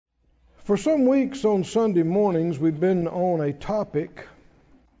For some weeks on Sunday mornings, we've been on a topic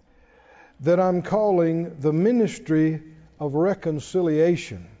that I'm calling the ministry of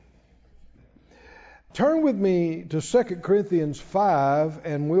reconciliation. Turn with me to 2 Corinthians 5,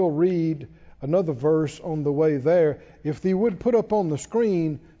 and we'll read another verse on the way there. If you would put up on the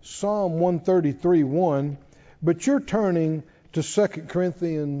screen Psalm 133:1, but you're turning to 2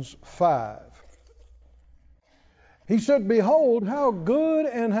 Corinthians 5. He said, "Behold, how good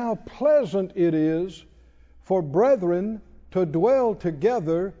and how pleasant it is for brethren to dwell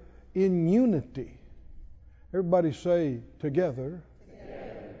together in unity." Everybody say together.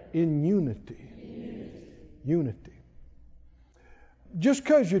 In unity. Unity. Just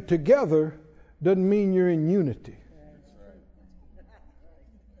because you're together doesn't mean you're in unity.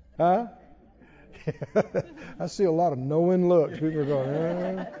 Huh? I see a lot of knowing looks. People are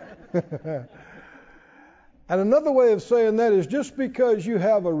going, And another way of saying that is just because you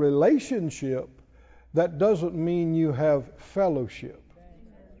have a relationship, that doesn't mean you have fellowship.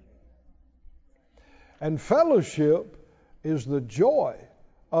 And fellowship is the joy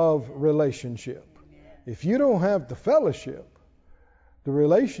of relationship. If you don't have the fellowship, the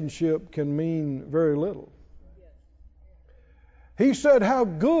relationship can mean very little. He said, how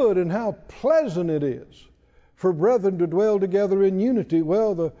good and how pleasant it is for brethren to dwell together in unity.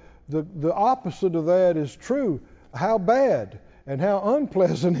 Well, the opposite of that is true. How bad and how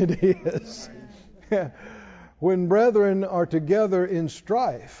unpleasant it is when brethren are together in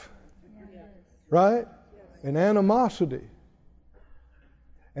strife, right? In animosity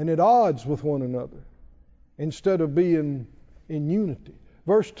and at odds with one another instead of being in unity.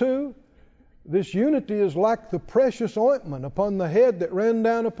 Verse 2, this unity is like the precious ointment upon the head that ran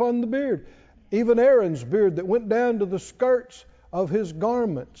down upon the beard, even Aaron's beard that went down to the skirts of his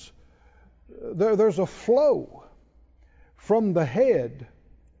garments. There's a flow from the head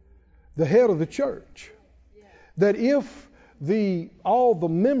of the church, that if all the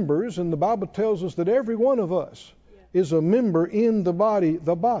members, and the Bible tells us that every one of us is a member in the body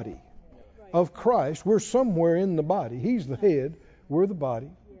of Christ. We're somewhere in the body. He's the head, we're the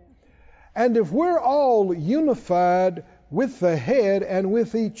body. And if we're all unified with the head and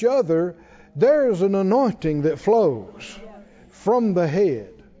with each other, there's an anointing that flows from the head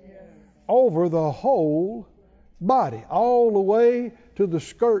over the whole body, all the way to the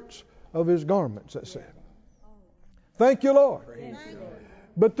skirts of his garments, that said. Thank you, Lord.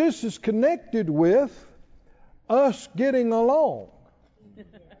 But this is connected with us getting along,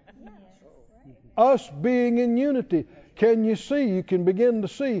 us being in unity. You can begin to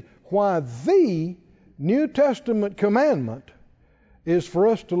see why the New Testament commandment is for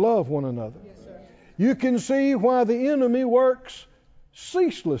us to love one another. You can see why the enemy works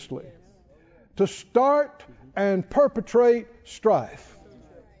ceaselessly to start and perpetrate strife.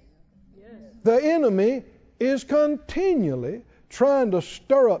 The enemy is continually trying to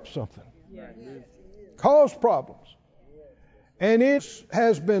stir up something, cause problems. And it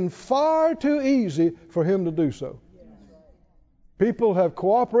has been far too easy for him to do so. People have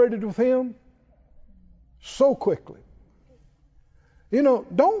cooperated with him so quickly.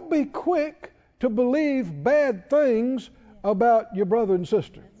 Don't be quick to believe bad things about your brother and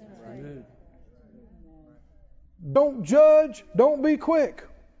sister. Don't judge. Don't be quick.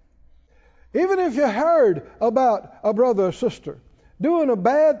 Even if you heard about a brother or sister doing a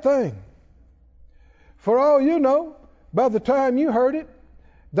bad thing, for all you know, by the time you heard it,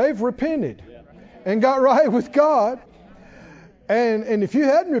 they've repented and got right with God. And if you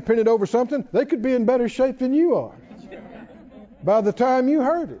hadn't repented over something, they could be in better shape than you are by the time you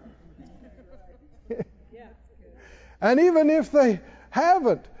heard it. And even if they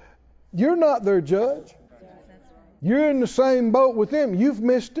haven't, you're not their judge. You're in the same boat with them. You've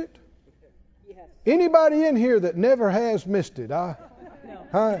missed it. Anybody in here that never has missed it?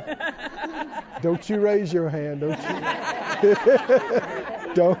 Don't you raise your hand, don't you?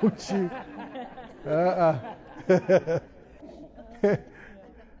 Don't you?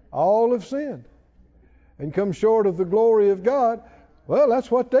 All have sinned and come short of the glory of God. Well,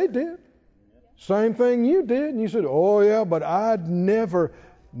 that's what they did. Same thing you did. And you said, oh yeah, but I'd never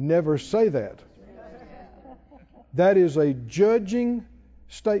say that. That is a judging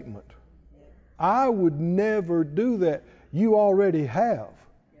statement. I would never do that. You already have.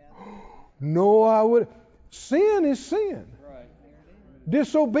 No, I would. Sin is sin.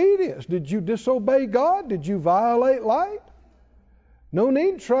 Disobedience. Did you disobey God? Did you violate light? No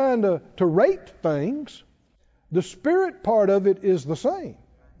need trying to rate things. The spirit part of it is the same.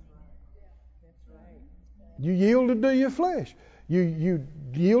 You yielded to your flesh. You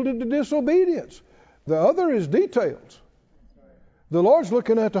yielded to disobedience. The other is details. The Lord's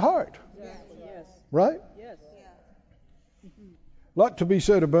looking at the heart. Right? Yes. A lot to be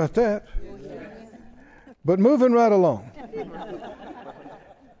said about that. But moving right along.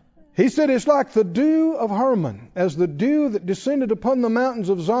 He said it's like the dew of Hermon, as the dew that descended upon the mountains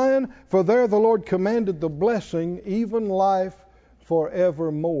of Zion, for there the Lord commanded the blessing, even life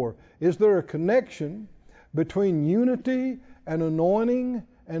forevermore. Is there a connection between unity and anointing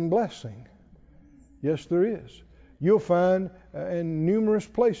and blessing? Yes, there is. You'll find in numerous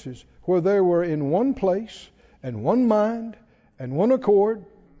places where they were in one place and one mind and one accord,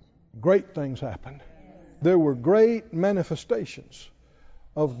 great things happened. There were great manifestations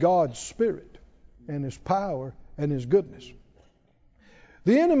of God's Spirit and His power and His goodness.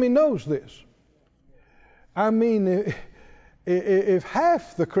 The enemy knows this. I mean, if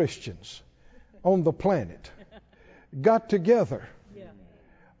half the Christians on the planet got together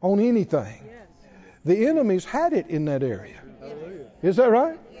on anything, the enemy's had it in that area. Is that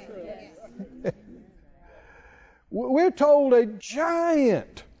right? We're told a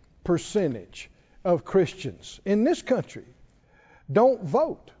giant percentage of Christians in this country don't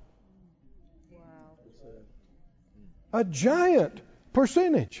vote. A giant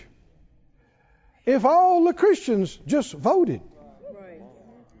percentage. If all the Christians just voted,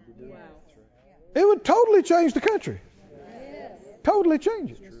 it would totally change the country. Totally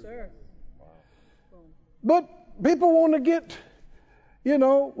change it. But people want to get,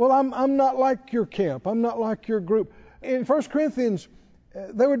 well, I'm not like your camp. I'm not like your group. In 1 Corinthians,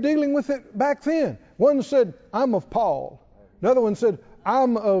 they were dealing with it back then. One said, I'm of Paul. Another one said,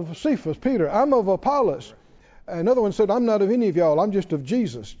 I'm of Cephas, Peter. I'm of Apollos. Another one said, I'm not of any of y'all. I'm just of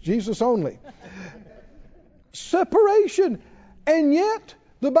Jesus. Jesus only. Separation. And yet,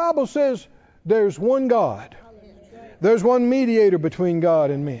 the Bible says there's one God. There's one mediator between God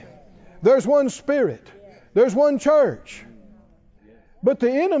and men. There's one Spirit. There's one church. But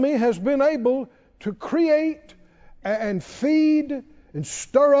the enemy has been able to create and feed and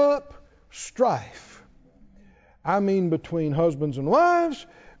stir up strife. I mean, between husbands and wives,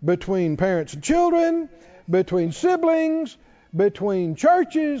 between parents and children, between siblings, between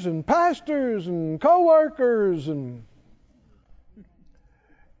churches and pastors and co-workers. And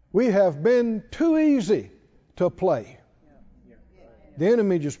we have been too easy to play. The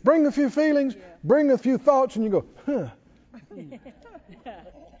enemy just bring a few feelings, bring a few thoughts, and you go, I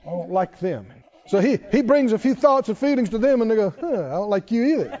don't like them. So he brings a few thoughts and feelings to them, and they go, I don't like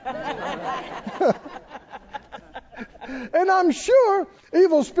you either. And I'm sure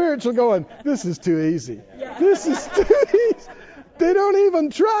evil spirits are going, this is too easy. This is too easy. They don't even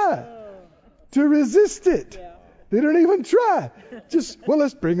try to resist it. They don't even try. Just,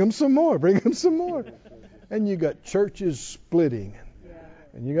 let's bring them some more. Bring them some more. And you got churches splitting.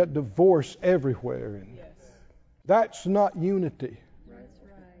 And you got divorce everywhere. And that's not unity.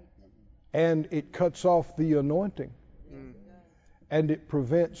 And it cuts off the anointing. And it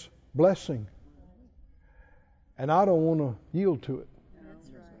prevents blessing. And I don't want to yield to it.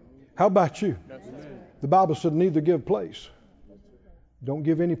 How about you? The Bible said neither give place. Don't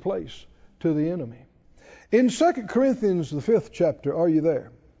give any place to the enemy. In 2 Corinthians, the 5th chapter, are you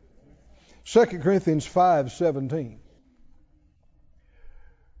there? 2 Corinthians 5:17.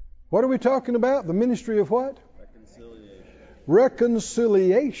 What are we talking about? The ministry of what?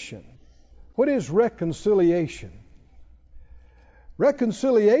 Reconciliation. What is reconciliation?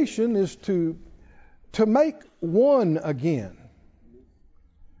 Reconciliation is to make one again.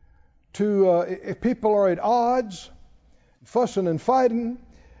 If people are at odds, fussing and fighting,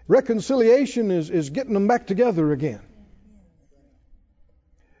 reconciliation is getting them back together again.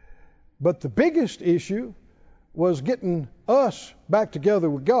 But the biggest issue was getting us back together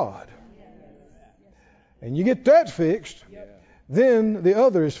with God. And you get that fixed, then the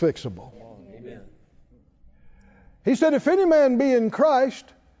other is fixable. He said, if any man be in Christ,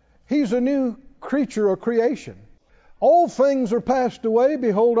 he's a new creature or creation. All things are passed away.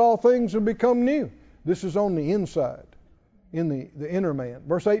 Behold, all things have become new. This is on the inside, in the inner man.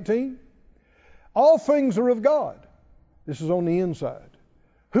 Verse 18. All things are of God. This is on the inside.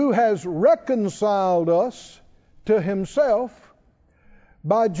 Who has reconciled us to himself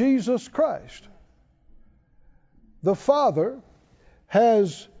by Jesus Christ. The Father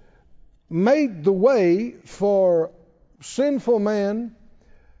has made the way for sinful man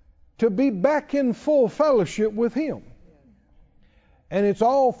to be back in full fellowship with Him. And it's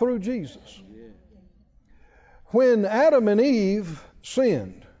all through Jesus. When Adam and Eve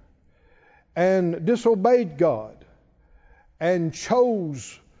sinned and disobeyed God and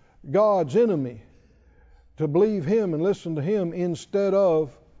chose God's enemy to believe Him and listen to Him instead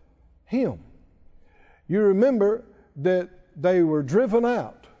of Him, you remember that they were driven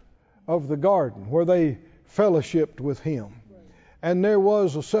out of the garden where they fellowshiped with Him. And there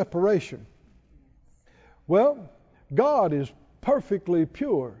was a separation. Well, God is perfectly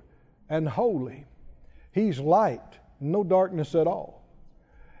pure and holy. He's light, no darkness at all.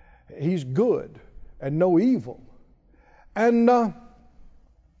 He's good and no evil. And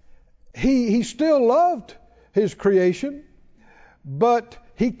he still loved His creation, but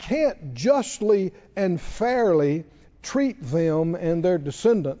He can't justly and fairly treat them and their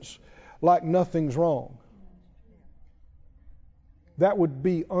descendants like nothing's wrong. That would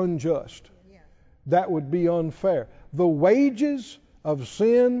be unjust. That would be unfair. The wages of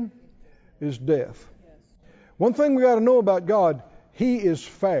sin is death. One thing we got to know about God, He is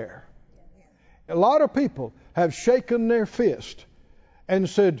fair. A lot of people have shaken their fist and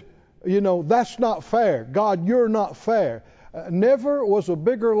said, that's not fair. God, you're not fair. Never was a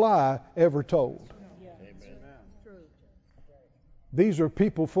bigger lie ever told. These are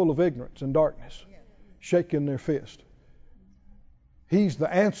people full of ignorance and darkness, shaking their fist. He's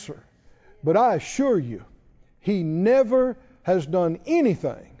the answer. But I assure you, He never has done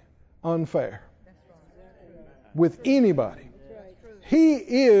anything unfair with anybody. He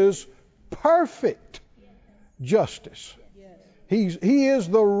is perfect justice. He is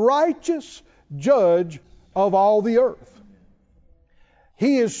the righteous judge of all the earth.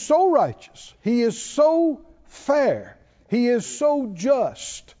 He is so righteous. He is so fair. He is so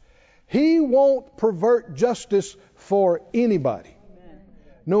just. He won't pervert justice for anybody.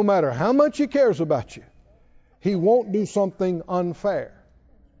 No matter how much He cares about you, He won't do something unfair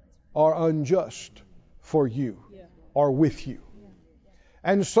or unjust for you or with you.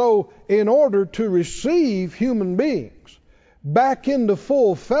 And so, in order to receive human beings back into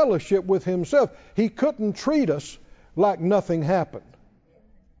full fellowship with Himself, He couldn't treat us like nothing happened.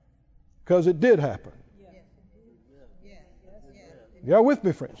 Because it did happen. Y'all with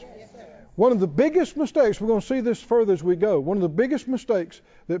me, friends? One of the biggest mistakes, we're going to see this further as we go, one of the biggest mistakes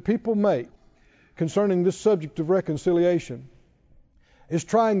that people make concerning this subject of reconciliation is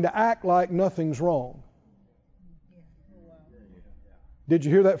trying to act like nothing's wrong. Did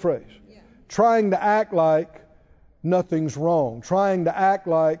you hear that phrase? Trying to act like nothing's wrong. Trying to act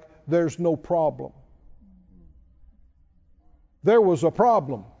like there's no problem. There was a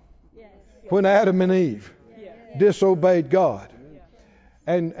problem when Adam and Eve disobeyed God.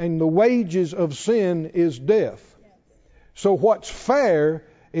 And the wages of sin is death. So what's fair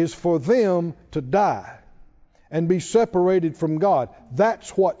is for them to die and be separated from God. That's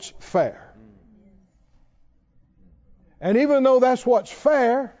what's fair. And even though that's what's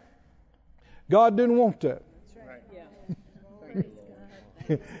fair, God didn't want that.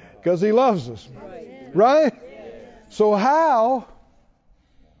 Because He loves us. Right? So how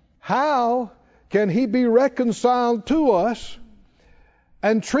can He be reconciled to us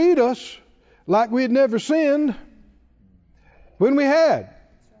and treat us like we had never sinned when we had?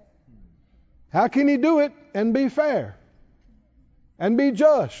 How can He do it and be fair and be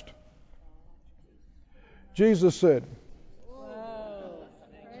just? Jesus said,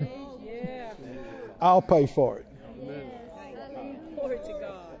 I'll pay for it.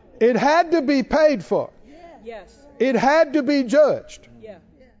 It had to be paid for. It had to be judged.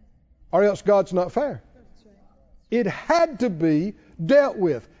 Or else God's not fair. It had to be dealt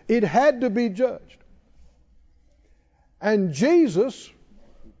with. It had to be judged. And Jesus,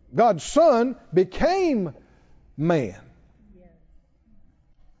 God's Son, became man.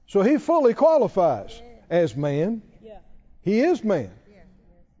 So He fully qualifies as man. He is man.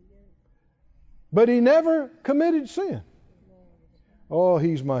 But He never committed sin. Oh,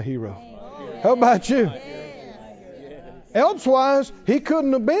 He's my hero. How about you? Elsewise, He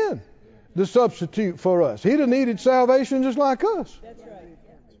couldn't have been the substitute for us. He'd have needed salvation just like us. That's right.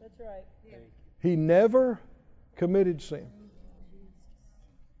 That's right. He never committed sin.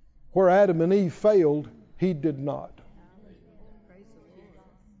 Where Adam and Eve failed, He did not.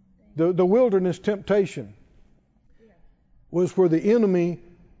 The wilderness temptation was where the enemy,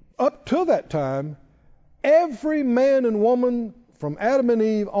 up to that time, every man and woman from Adam and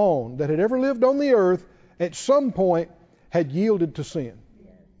Eve on that had ever lived on the earth at some point had yielded to sin.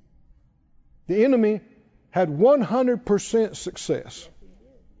 The enemy had 100% success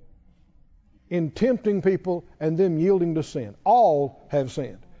in tempting people and them yielding to sin. All have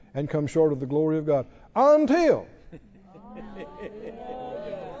sinned and come short of the glory of God until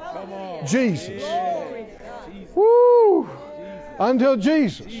Jesus. Woo! Until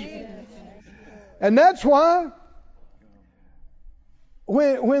Jesus. And that's why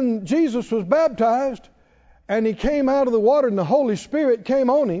when Jesus was baptized and He came out of the water and the Holy Spirit came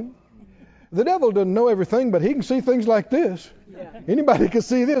on Him, The devil doesn't know everything, but he can see things like this. Yeah. Anybody can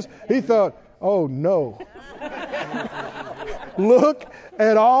see this. He thought, oh no. Look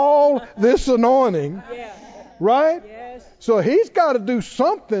at all this anointing, Yeah. right? Yes. So he's got to do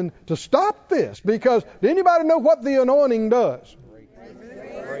something to stop this, because anybody know what the anointing does?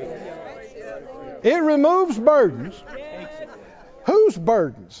 It removes burdens. Whose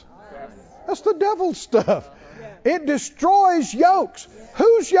burdens? That's the devil's stuff. It destroys yokes.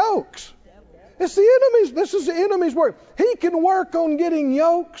 Whose yokes? It's the enemy's. This is the enemy's work. He can work on getting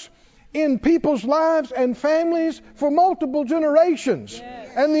yokes in people's lives and families for multiple generations.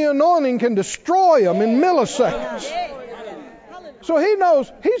 And the anointing can destroy them in milliseconds. So he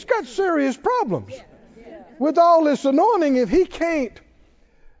knows he's got serious problems with all this anointing if he can't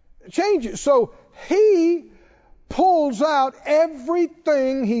change it. So he pulls out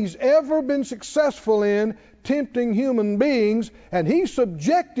everything he's ever been successful in tempting human beings, and he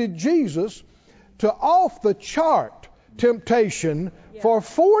subjected Jesus to off the chart temptation for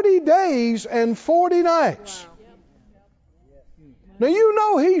 40 days and 40 nights. Now you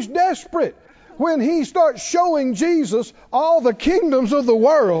know he's desperate when he starts showing Jesus all the kingdoms of the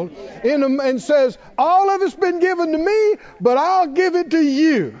world and says, all of it's been given to me, but I'll give it to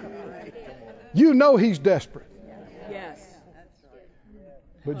you. You know he's desperate. Yes.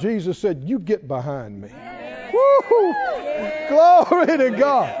 But Jesus said, you get behind me. Woo! Glory to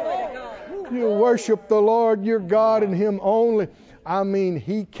God. You worship the Lord your God and him only. I mean,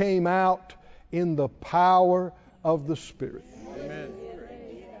 he came out in the power of the Spirit. Amen.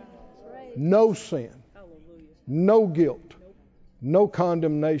 No sin, no guilt, no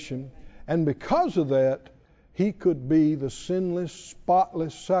condemnation. And because of that, he could be the sinless,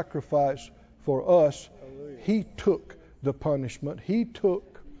 spotless sacrifice for us. He took the punishment. He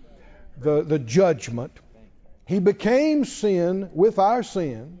took the judgment. He became sin with our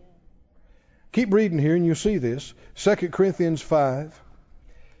sin. Keep reading here and you'll see this. 2 Corinthians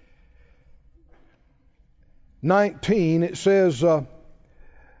 5:19, it says,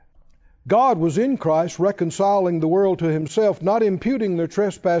 God was in Christ reconciling the world to himself, not imputing their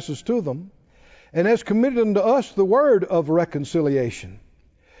trespasses to them, and has committed unto us the word of reconciliation.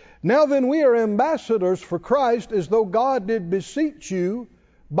 Now then we are ambassadors for Christ, as though God did beseech you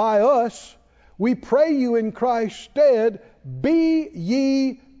by us. We pray you in Christ's stead, be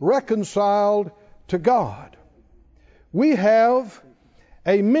ye reconciled to God. We have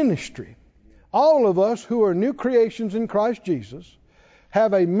a ministry. All of us who are new creations in Christ Jesus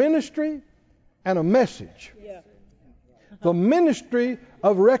have a ministry and a message. Yeah. The ministry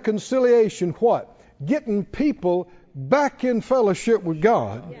of reconciliation, what? Getting people back in fellowship with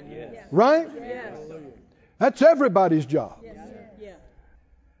God. Right? Yes. That's everybody's job. Yeah.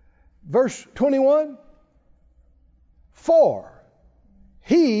 Verse 21, for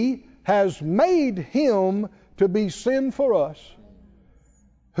he has made him to be sin for us,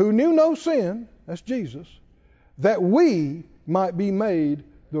 who knew no sin, that's Jesus, that we might be made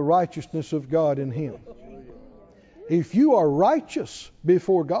the righteousness of God in him. If you are righteous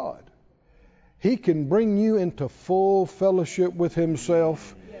before God, he can bring you into full fellowship with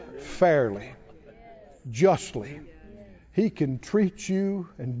himself fairly, justly. He can treat you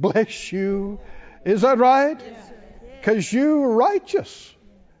and bless you. Is that right? Because you're righteous.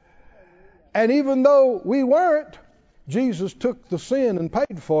 And even though we weren't, Jesus took the sin and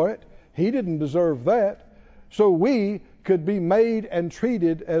paid for it. He didn't deserve that. So we could be made and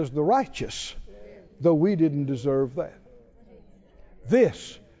treated as the righteous, though we didn't deserve that.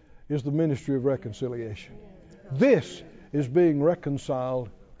 This is the ministry of reconciliation. This is being reconciled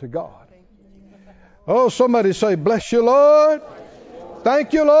to God. Oh, somebody say, bless you, Lord.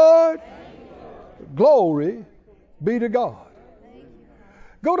 Thank you, Lord. Glory be to God.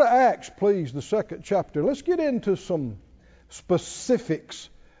 Go to Acts, please, the 2nd chapter. Let's get into some specifics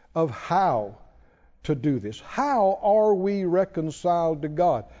of how to do this. How are we reconciled to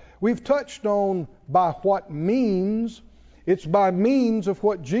God? We've touched on by what means. It's by means of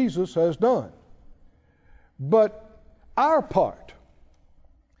what Jesus has done. But our part.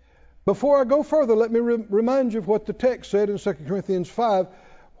 Before I go further, let me remind you of what the text said in 2 Corinthians 5.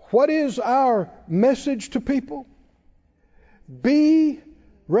 What is our message to people? Be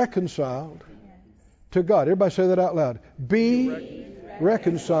reconciled to God. Everybody say that out loud. Be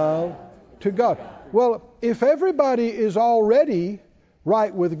reconciled to God. Well, if everybody is already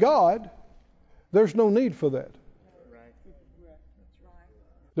right with God, there's no need for that.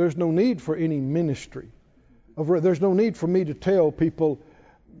 There's no need for any ministry. There's no need for me to tell people,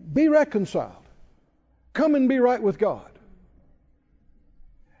 be reconciled. Come and be right with God.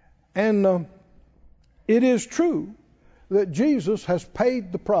 And it is true that Jesus has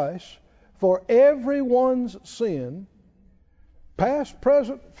paid the price for everyone's sin, past,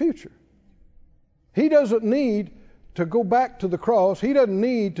 present, future. He doesn't need to go back to the cross. He doesn't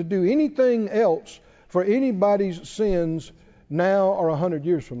need to do anything else for anybody's sins now or 100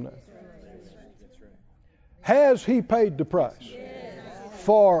 years from now. Has He paid the price?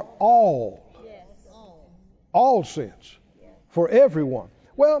 For all sins, for everyone.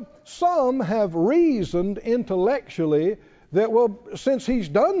 Well, some have reasoned intellectually that, well, since He's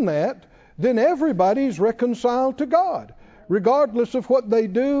done that, then everybody's reconciled to God, regardless of what they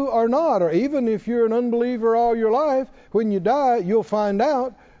do or not. Or even if you're an unbeliever all your life, when you die, you'll find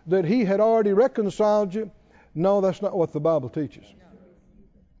out that He had already reconciled you. No, that's not what the Bible teaches.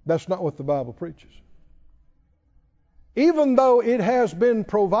 That's not what the Bible preaches. Even though it has been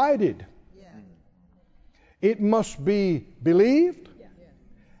provided, it must be believed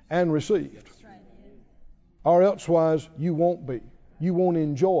and received. Or elsewise, you won't be. You won't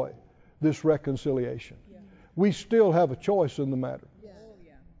enjoy this reconciliation. We still have a choice in the matter.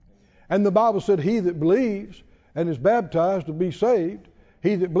 And the Bible said, he that believes and is baptized will be saved.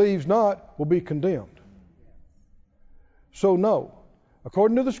 He that believes not will be condemned. So no,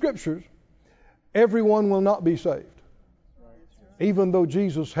 according to the Scriptures, everyone will not be saved, even though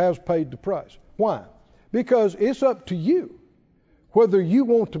Jesus has paid the price. Why? Because it's up to you whether you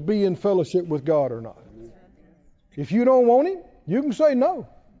want to be in fellowship with God or not. If you don't want Him, you can say no.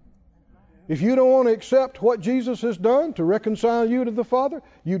 If you don't want to accept what Jesus has done to reconcile you to the Father,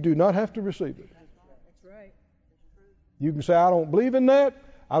 you do not have to receive it. You can say, I don't believe in that.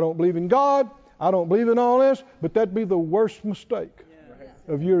 I don't believe in God. I don't believe in all this. But that'd be the worst mistake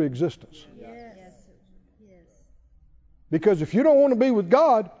of your existence. Because if you don't want to be with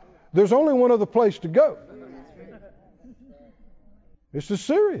God, there's only one other place to go. This is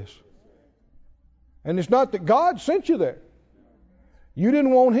serious. And it's not that God sent you there. You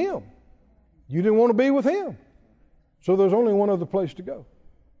didn't want Him. You didn't want to be with Him. So there's only one other place to go.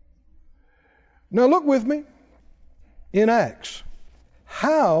 Now look with me in Acts.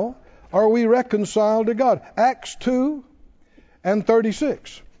 How are we reconciled to God? Acts 2 and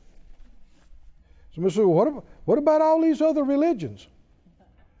 36. Somebody says, well, what about all these other religions?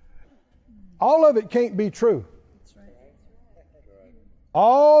 All of it can't be true.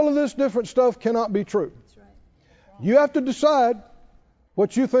 All of this different stuff cannot be true. You have to decide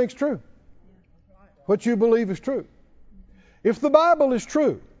what you think's true, what you believe is true. If the Bible is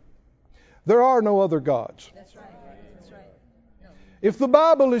true, there are no other gods. If the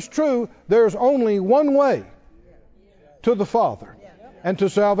Bible is true, there's only one way to the Father and to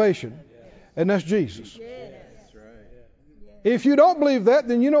salvation, and that's Jesus. If you don't believe that,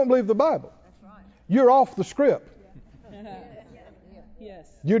 then you don't believe the Bible. You're off the script.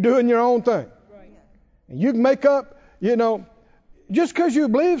 You're doing your own thing. And you can make up, just because you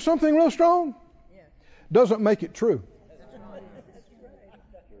believe something real strong doesn't make it true.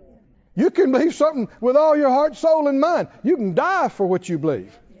 You can believe something with all your heart, soul, and mind. You can die for what you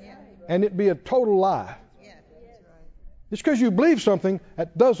believe, and it be a total lie. Just because you believe something,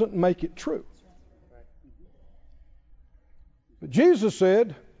 that doesn't make it true. But Jesus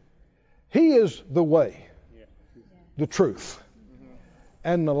said, He is the way, the truth,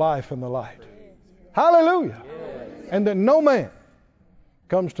 and the life and the light. Hallelujah. And that no man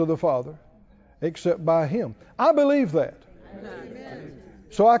comes to the Father except by Him. I believe that.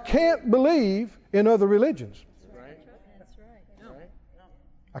 So I can't believe in other religions.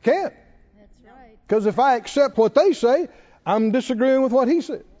 I can't. Because if I accept what they say, I'm disagreeing with what He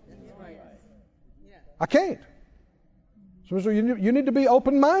said. I can't. So you need to be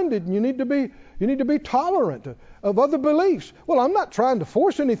open-minded, and you need to be tolerant of other beliefs. Well, I'm not trying to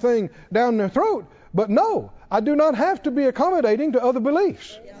force anything down their throat, but no, I do not have to be accommodating to other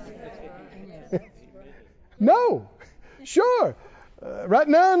beliefs. No, sure. Right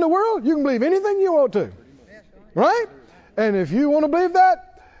now in the world, you can believe anything you want to, right? And if you want to believe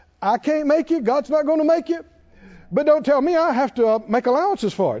that, I can't make you. God's not going to make you. But don't tell me I have to make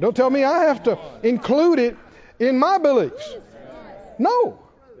allowances for it. Don't tell me I have to include it in my beliefs. No.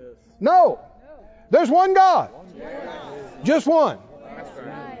 There's one God. Just one.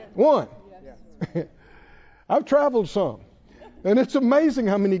 One. I've traveled some, and it's amazing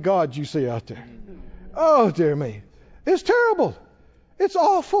how many gods you see out there. Oh, dear me. It's terrible. It's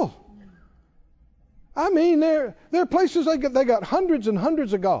awful. I mean, there are places they got hundreds and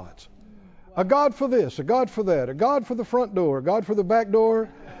hundreds of gods. A God for this, a God for that, a God for the front door, a God for the back door,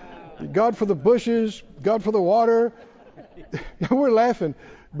 a God for the bushes, God for the water. We're laughing,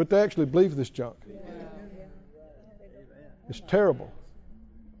 but they actually believe this junk. It's terrible.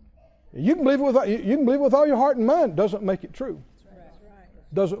 You can believe it with all your heart and mind. Doesn't make it true.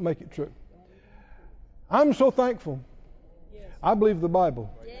 Doesn't make it true. I'm so thankful. Yes. I believe the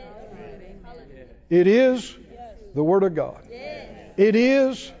Bible. Yes. It is Yes. the Word of God. Yes. It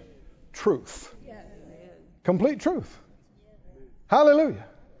is truth. Yes. Complete truth. Hallelujah.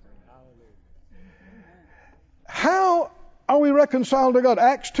 How are we reconciled to God?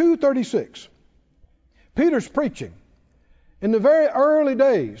 Acts 2:36. Peter's preaching in the very early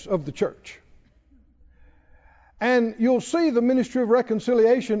days of the church. And you'll see the ministry of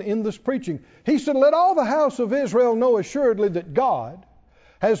reconciliation in this preaching. He said, let all the house of Israel know assuredly that God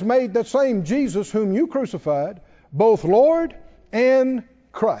has made that same Jesus whom you crucified, both Lord and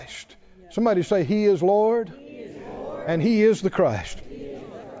Christ. Somebody say, He is Lord, and He is the Christ.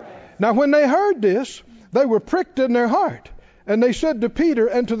 Now when they heard this, they were pricked in their heart. And they said to Peter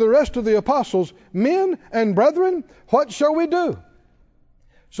and to the rest of the apostles, Men and brethren, what shall we do?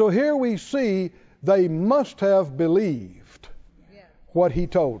 So here we see they must have believed what he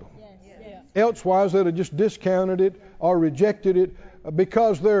told them. Elsewise, they'd have just discounted it or rejected it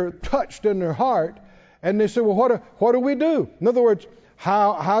because they're touched in their heart. And they say, well, what do we do? In other words,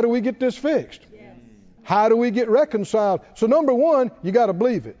 how do we get this fixed? How do we get reconciled? So number one, you got to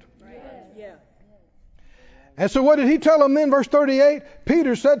believe it. And so what did he tell them then? Verse 38,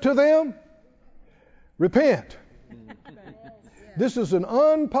 Peter said to them, repent. This is an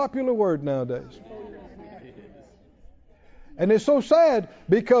unpopular word nowadays. And it's so sad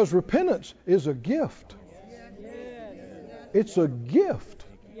because repentance is a gift. It's a gift.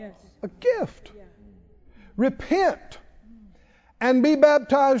 A gift. Repent and be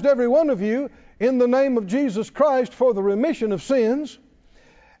baptized, every one of you, in the name of Jesus Christ for the remission of sins,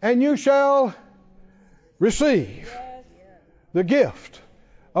 and you shall receive the gift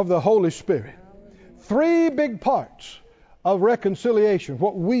of the Holy Spirit. Three big parts of reconciliation.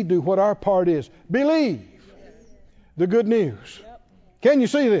 What we do, what our part is. Believe the good news. Can you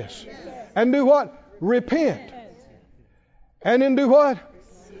see this? And do what? Repent. And then do what?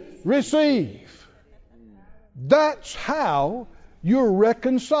 Receive. That's how you're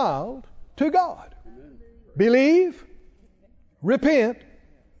reconciled to God. Believe, repent,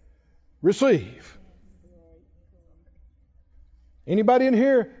 receive. Anybody in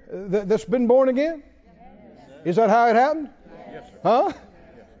here that's been born again? Is that how it happened? Huh?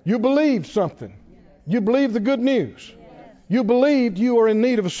 You believed something. You believed the good news. You believed you were in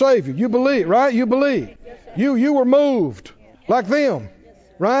need of a Savior. You believed, right? You believed. You were moved like them,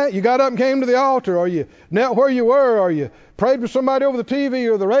 right? You got up and came to the altar, or you knelt where you were, or you prayed with somebody over the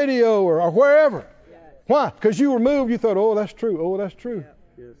TV or the radio or wherever. Why? Because you were moved. You thought, oh, that's true. Oh, that's true.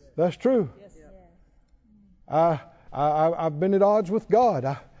 That's true. I've been at odds with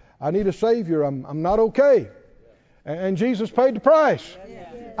God. I need a Savior. I'm not okay. And Jesus paid the price.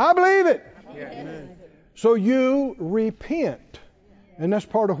 I believe it. So you repent. And that's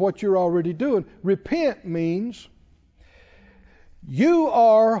part of what you're already doing. Repent means you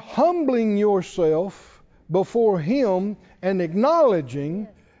are humbling yourself before Him and acknowledging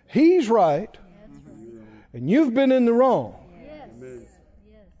He's right and you've been in the wrong.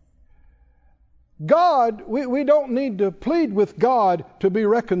 God, we don't need to plead with God to be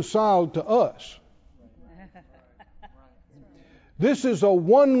reconciled to us. This is a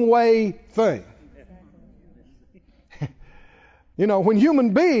one-way thing. You know, when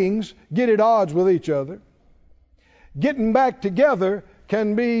human beings get at odds with each other, getting back together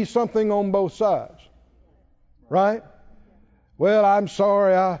can be something on both sides. Right? Well, I'm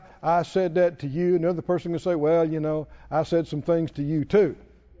sorry I said that to you. And the other person can say, well, you know, I said some things to you too.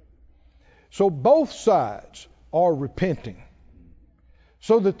 So both sides are repenting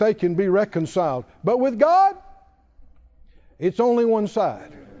so that they can be reconciled. But with God, it's only one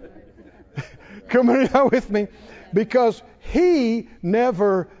side. Come on with me. Because He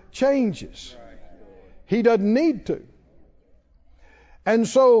never changes. He doesn't need to. And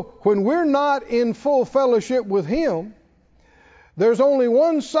so when we're not in full fellowship with Him, there's only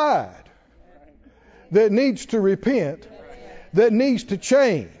one side that needs to repent, that needs to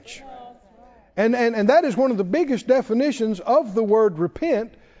change. And that is one of the biggest definitions of the word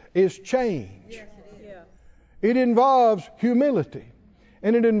repent is change. It involves humility.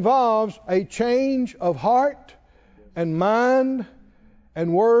 And it involves a change of heart and mind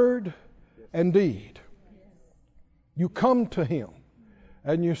and word and deed. You come to Him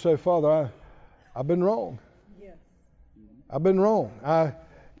and you say, Father, I've been wrong. I've been wrong.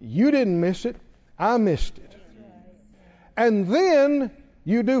 You didn't miss it. I missed it. And then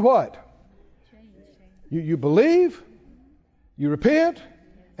you do what? You believe, you repent,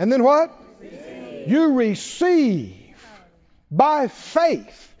 and then what? You receive. By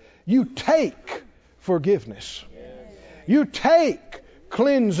faith, you take forgiveness. You take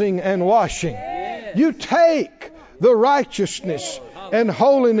cleansing and washing. You take the righteousness and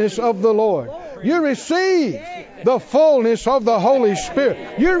holiness of the Lord. You receive the fullness of the Holy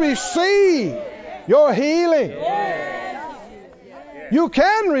Spirit. You receive your healing. You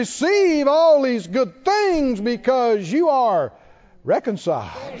can receive all these good things because you are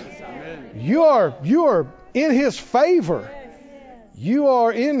reconciled. You are in His favor. You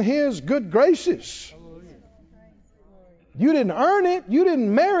are in His good graces. You didn't earn it. You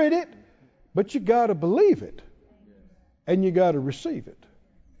didn't merit it. But you got to believe it. And you got to receive it.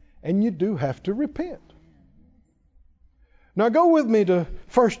 And you do have to repent. Now go with me to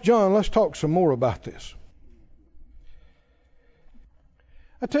 1 John. Let's talk some more about this.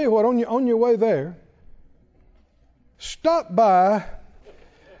 I tell you what, on your way there, stop by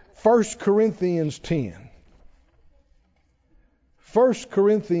 1 Corinthians 10. 1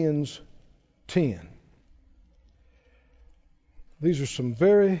 Corinthians 10. These are some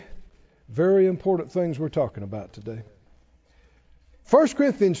very, very important things we're talking about today. 1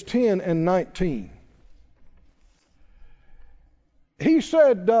 Corinthians 10 and 19. He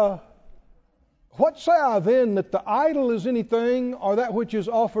said, what say I then, that the idol is anything, or that which is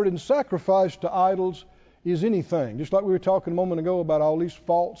offered in sacrifice to idols is anything? Just like we were talking a moment ago about all these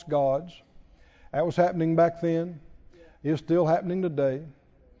false gods. That was happening back then. It's still happening today.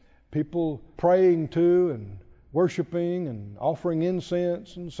 People praying to and worshiping and offering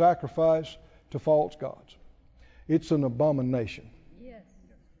incense and sacrifice to false gods. It's an abomination.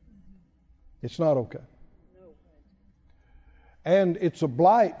 It's not okay. And it's a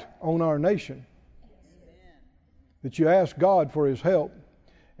blight on our nation that you ask God for His help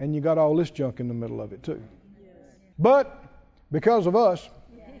and you got all this junk in the middle of it too. But because of us,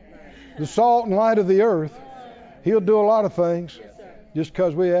 the salt and light of the earth, He'll do a lot of things just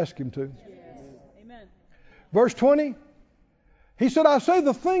because we ask Him to. Verse 20, he said, I say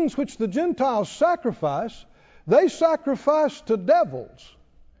the things which the Gentiles sacrifice, they sacrifice to devils.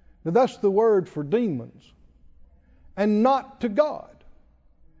 Now that's the word for demons. And not to God.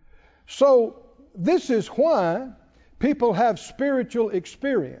 So this is why people have spiritual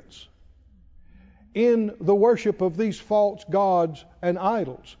experience in the worship of these false gods and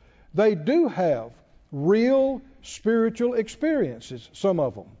idols. They do have real spiritual experiences, some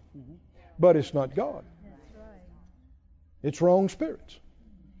of them. But it's not God. It's wrong spirits.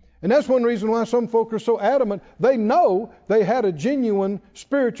 And that's one reason why some folk are so adamant. They know they had a genuine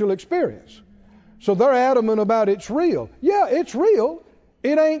spiritual experience. So they're adamant about it's real. Yeah, it's real.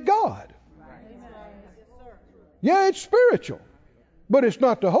 It ain't God. Yeah, it's spiritual. But it's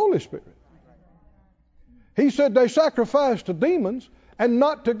not the Holy Spirit. He said they sacrifice to demons and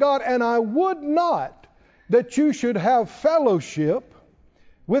not to God. And I would not that you should have fellowship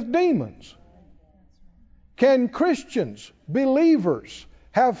with demons. Can Christians, believers,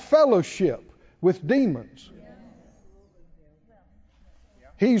 have fellowship with demons?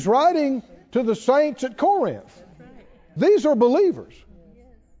 He's writing to the saints at Corinth. These are believers.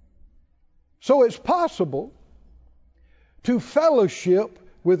 So it's possible to fellowship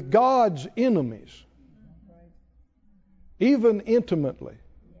with God's enemies, even intimately.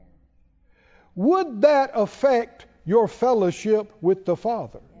 Would that affect your fellowship with the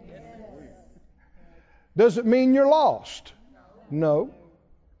Father? Does it mean you're lost? No.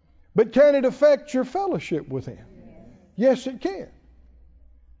 But can it affect your fellowship with Him? Yes, it can.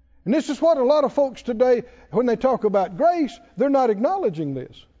 And this is what a lot of folks today, when they talk about grace, they're not acknowledging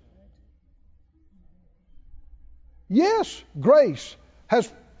this. Yes, grace has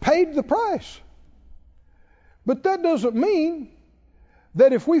paid the price. But that doesn't mean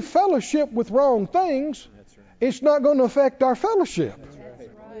that if we fellowship with wrong things, it's not going to affect our fellowship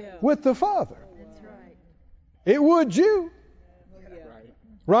with the Father. It would you.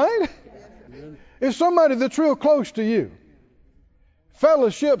 Right? If somebody that's real close to you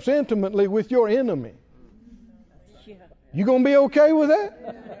fellowships intimately with your enemy, you going to be okay with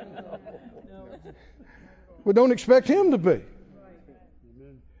that? Well, don't expect him to be.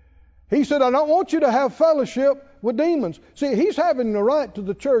 He said, I don't want you to have fellowship with demons. See, he's having to write to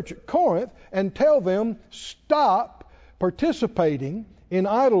the church at Corinth and tell them, stop participating in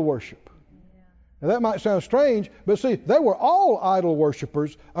idol worship. Now, that might sound strange, but see, they were all idol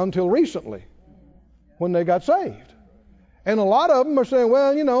worshipers until recently when they got saved. And a lot of them are saying,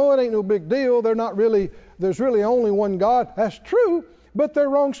 well, you know, it ain't no big deal. There's really only one God. That's true, but there are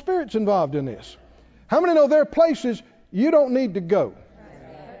wrong spirits involved in this. How many know there are places you don't need to go?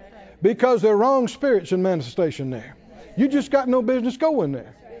 Because there are wrong spirits in manifestation there. You just got no business going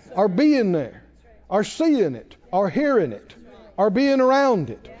there, or being there, or seeing it, or hearing it, or being around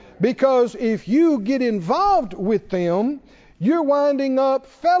it. Because if you get involved with them, you're winding up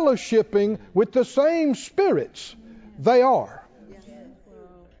fellowshipping with the same spirits they are.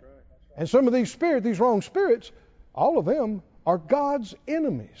 And some of these spirits, these wrong spirits, all of them are God's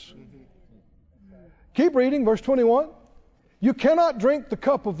enemies. Keep reading, verse 21. You cannot drink the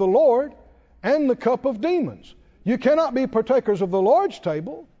cup of the Lord and the cup of demons. You cannot be partakers of the Lord's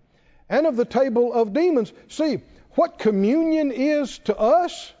table and of the table of demons. See, what communion is to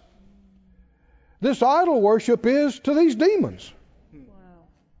us, this idol worship is to these demons.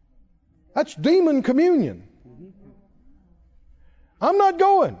 That's demon communion. I'm not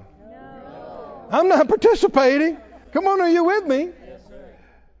going. I'm not participating. Come on, are you with me?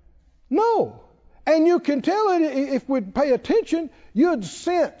 No. And you can tell it, if we'd pay attention, you'd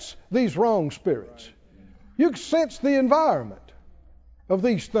sense these wrong spirits. You'd sense the environment of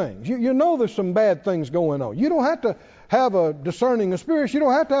these things. You know there's some bad things going on. You don't have to have a discerning of spirits. You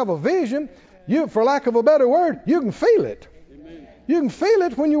don't have to have a vision. You, for lack of a better word, you can feel it. Amen. You can feel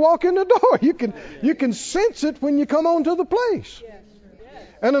it when you walk in the door. You can sense it when you come onto the place. Yes. Yes.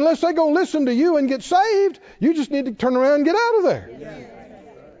 And unless they're going to listen to you and get saved, you just need to turn around and get out of there.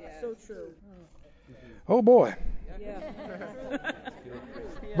 Yes. So true. Oh boy. Yeah.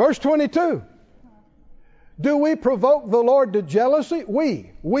 Verse 22. Do we provoke the Lord to jealousy?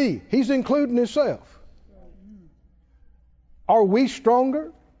 We. He's including himself. Are we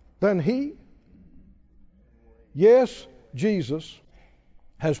stronger than he? Yes, Jesus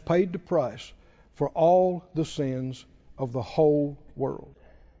has paid the price for all the sins of the whole world.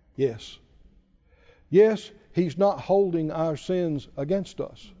 Yes. Yes, he's not holding our sins against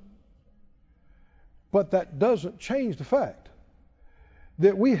us. But that doesn't change the fact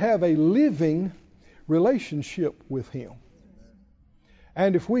that we have a living relationship with him.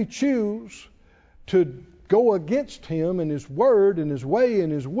 And if we choose to go against him and his word and his way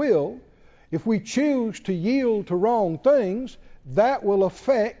and his will, if we choose to yield to wrong things, that will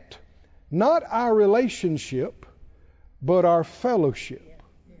affect not our relationship, but our fellowship.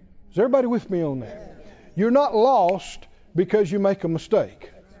 Is everybody with me on that? You're not lost because you make a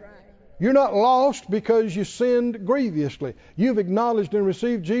mistake. You're not lost because you sinned grievously. You've acknowledged and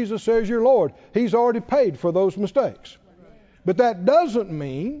received Jesus as your Lord. He's already paid for those mistakes. But that doesn't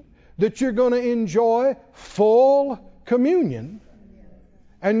mean that you're going to enjoy full communion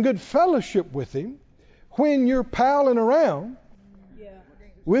and good fellowship with him when you're palling around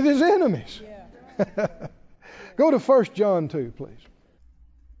with his enemies. Go to 1 John 2, please.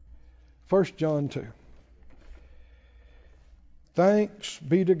 1 John 2. Thanks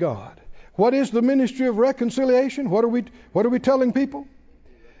be to God. What is the ministry of reconciliation? What are we telling people?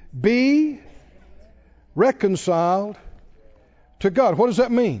 Be reconciled to God. What does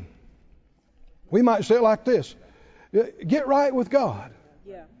that mean? We might say it like this. Get right with God.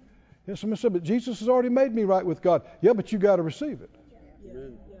 Yeah. Yes, somebody said, but Jesus has already made me right with God. Yeah, but you got to receive it.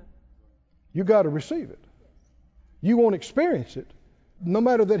 Yeah. You got to receive it. You won't experience it. No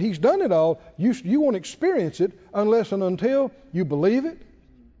matter that he's done it all, you won't experience it unless and until you believe it.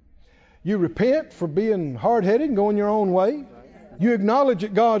 You repent for being hard-headed and going your own way. You acknowledge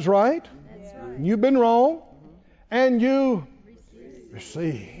that God's right. And you've been wrong. And you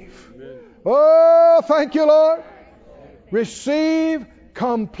receive. Oh, thank you, Lord. Receive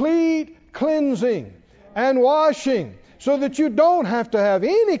complete cleansing and washing so that you don't have to have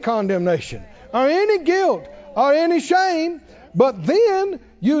any condemnation or any guilt or any shame. But then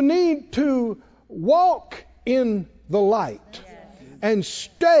you need to walk in the light and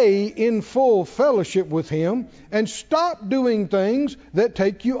stay in full fellowship with him and stop doing things that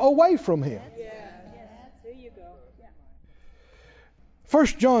take you away from him. There you go. 1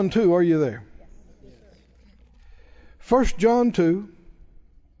 John 2, are you there? 1 John 2,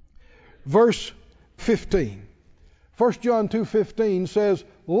 verse 15. 1 John 2:15 says,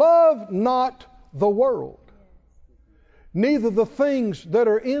 love not the world, neither the things that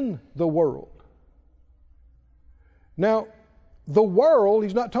are in the world. Now, the world,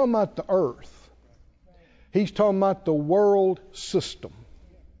 he's not talking about the earth. He's talking about the world system.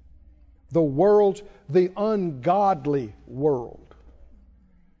 The ungodly world.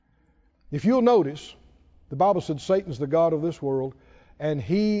 If you'll notice, the Bible said Satan's the god of this world, and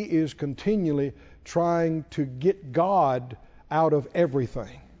he is continually trying to get God out of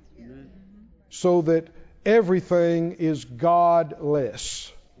everything. Amen. So that everything is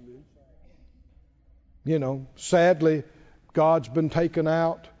godless. You know, sadly, God's been taken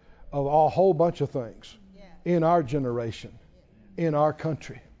out of a whole bunch of things in our generation, in our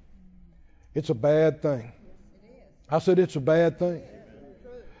country. It's a bad thing. I said it's a bad thing.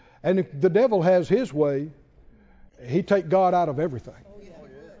 And if the devil has his way, he'd take God out of everything.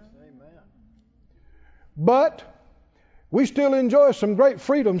 But We still enjoy some great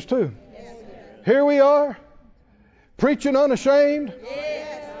freedoms too. Here we are, preaching unashamed,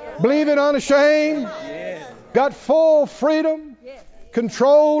 believing unashamed, got full freedom,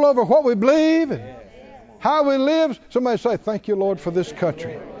 control over what we believe and how we live. Somebody say, thank you, Lord, for this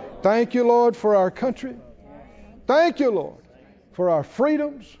country. Thank you, Lord, for our country. Thank you, Lord, for our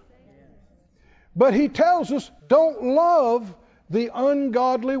freedoms. But he tells us, don't love the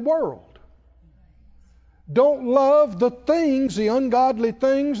ungodly world. Don't love the things, the ungodly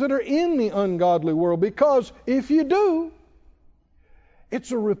things that are in the ungodly world. Because if you do,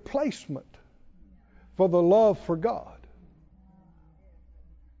 it's a replacement for the love for God.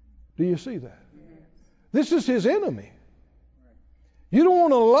 Do you see that? This is his enemy. You don't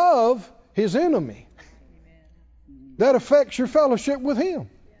want to love his enemy. That affects your fellowship with him.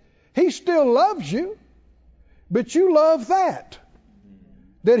 He still loves you, but you love that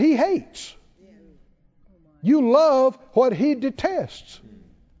he hates. You love what he detests.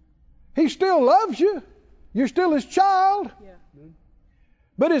 He still loves you. You're still his child.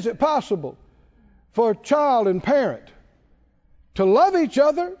 But is it possible for a child and parent to love each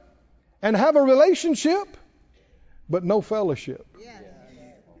other and have a relationship, but no fellowship?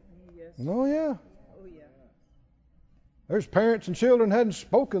 Oh, yeah. There's parents and children hadn't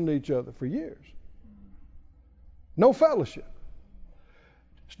spoken to each other for years. No fellowship.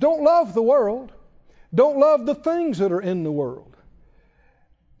 Don't love the world. Don't love the things that are in the world.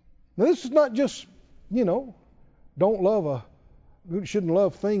 Now, this is not just, don't love we shouldn't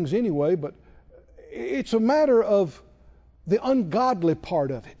love things anyway, but it's a matter of the ungodly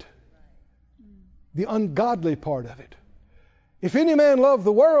part of it. The ungodly part of it. If any man love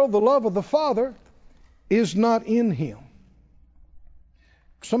the world, the love of the Father is not in him.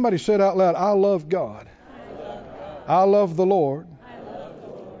 Somebody said out loud, I love God. I love the Lord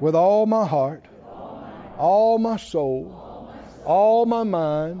with all my heart, all my soul, all my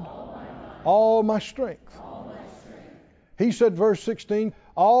mind, all my strength. He said, verse 16,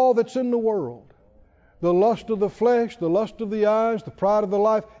 all that's in the world, the lust of the flesh, the lust of the eyes, the pride of the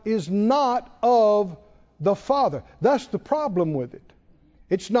life, is not of the Father. That's the problem with it.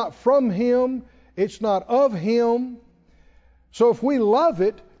 It's not from him. It's not of him. So if we love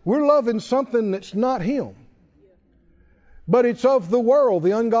it, we're loving something that's not him. But it's of the world,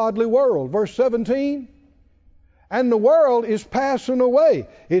 the ungodly world. Verse 17, and the world is passing away.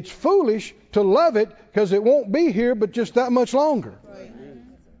 It's foolish to love it because it won't be here but just that much longer.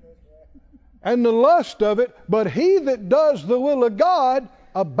 And the lust of it, but he that does the will of God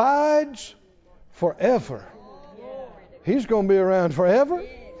abides forever. He's going to be around forever.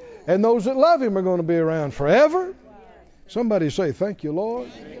 And those that love him are going to be around forever. Somebody say, thank you, Lord.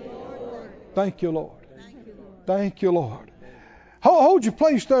 Thank you, Lord. Thank you, Lord. Hold your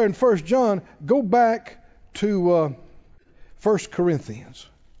place there in 1 John. Go back to 1 Corinthians.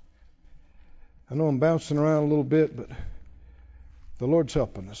 I know I'm bouncing around a little bit, but the Lord's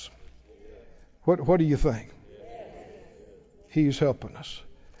helping us. What do you think? He's helping us.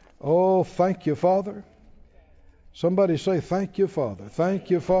 Oh, thank you, Father. Somebody say, thank you, Father. Thank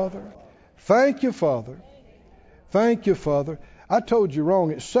you, Father. Thank you, Father. Thank you, Father. I told you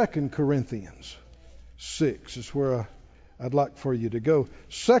wrong. It's 2 Corinthians 6 is where I'd like for you to go.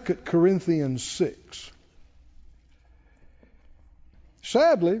 2 Corinthians 6.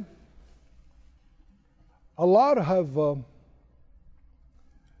 Sadly, a lot of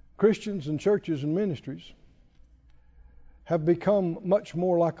Christians and churches and ministries have become much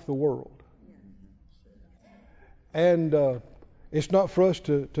more like the world. And it's not for us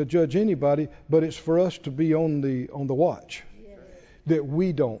to judge anybody, but it's for us to be on the watch that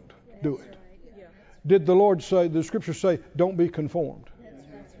we don't do it. Did the Lord say, the Scriptures say, don't be conformed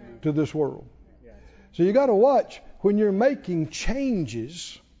to this world? So you got to watch when you're making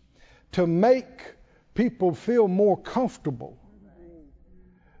changes to make people feel more comfortable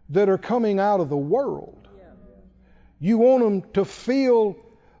that are coming out of the world. You want them to feel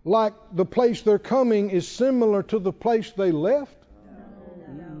like the place they're coming is similar to the place they left?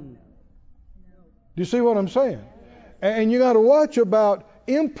 Do you see what I'm saying? And you got to watch about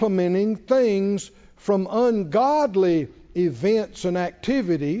implementing things from ungodly events and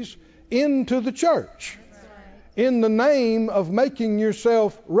activities into the church in the name of making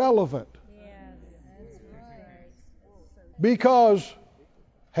yourself relevant. Because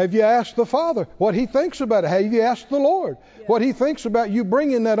have you asked the Father what He thinks about it? Have you asked the Lord what He thinks about you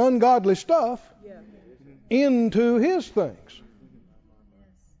bringing that ungodly stuff into His things?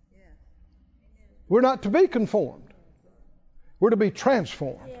 We're not to be conformed. We're to be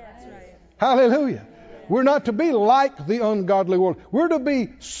transformed. Hallelujah. We're not to be like the ungodly world. We're to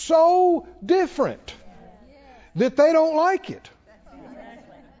be so different that they don't like it.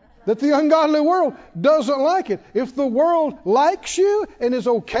 That the ungodly world doesn't like it. If the world likes you and is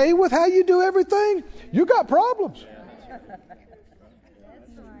okay with how you do everything, you got problems.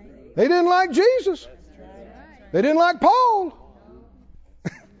 They didn't like Jesus. They didn't like Paul.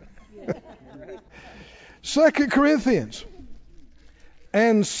 2 Corinthians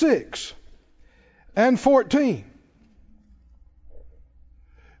and 6 and 14.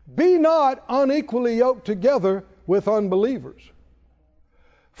 Be not unequally yoked together with unbelievers.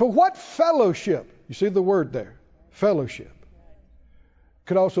 For what fellowship, you see the word there, fellowship,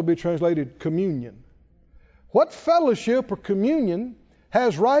 could also be translated communion. What fellowship or communion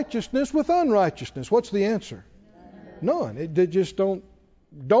has righteousness with unrighteousness? What's the answer? None. It just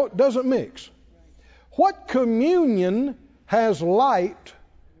doesn't mix. What communion has light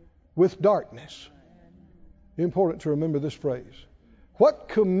with darkness? Important to remember this phrase. What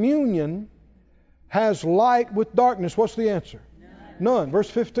communion has light with darkness? What's the answer? None. Verse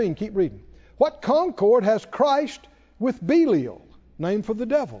 15, keep reading. What concord has Christ with Belial, name for the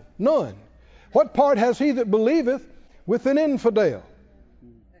devil? None. What part has he that believeth with an infidel?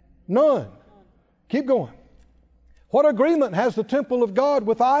 None. Keep going. What agreement has the temple of God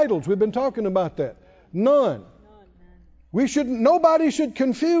with idols? We've been talking about that. None. Nobody should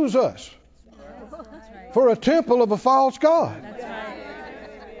confuse us for a temple of a false god.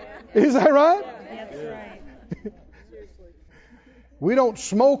 Is that right? We don't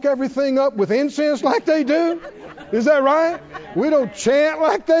smoke everything up with incense like they do. Is that right? We don't chant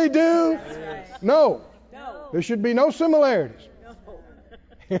like they do. No. There should be no similarities.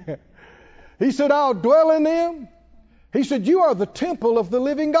 He said, I'll dwell in them. He said, you are the temple of the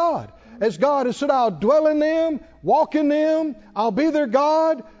living God. As God has said, I'll dwell in them, walk in them, I'll be their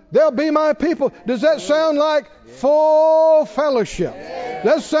God, they'll be my people. Does that sound like full fellowship? Does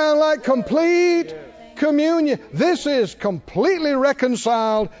that sound like complete communion? This is completely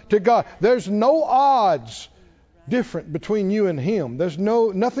reconciled to God. There's no odds different between you and Him. There's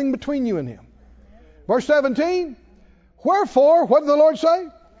nothing between you and Him. Verse 17, wherefore, what did the Lord say?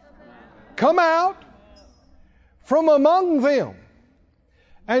 Come out from among them,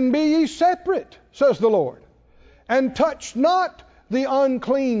 and be ye separate, says the Lord, and touch not the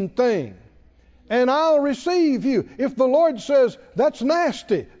unclean thing, and I'll receive you. If the Lord says, that's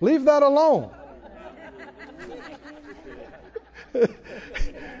nasty, leave that alone.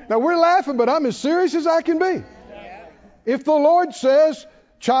 Now we're laughing, but I'm as serious as I can be. If the Lord says,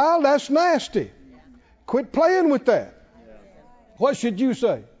 child, that's nasty, quit playing with that. What should you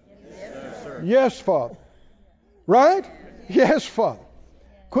say? Yes, Father. Right? Yes, Father.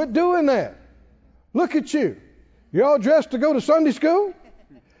 Quit doing that. Look at you. You're all dressed to go to Sunday school?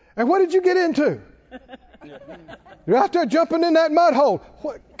 And what did you get into? You're out there jumping in that mud hole.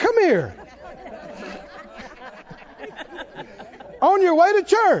 Come here. On your way to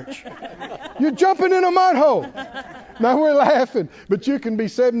church, you're jumping in a mud hole. Now we're laughing, but you can be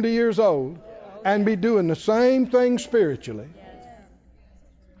 70 years old and be doing the same thing spiritually.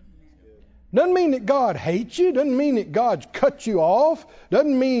 Doesn't mean that God hates you. Doesn't mean that God's cut you off.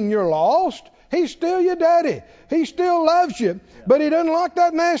 Doesn't mean you're lost. He's still your daddy. He still loves you. But He doesn't like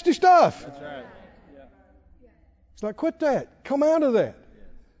that nasty stuff. That's right. Yeah. It's like, quit that. Come out of that.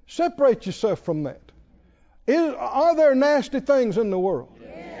 Separate yourself from that. Are there nasty things in the world?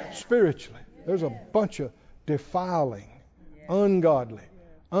 Yeah. Spiritually. There's a bunch of defiling, ungodly,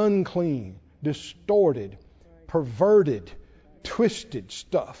 unclean, distorted, perverted, twisted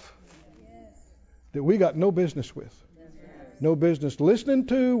stuff that we got no business with. No business listening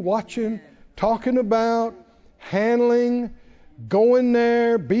to, watching, talking about, handling, going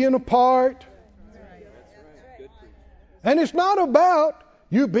there, being a part. And it's not about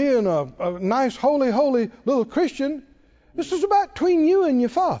you being a nice, holy little Christian. This is about between you and your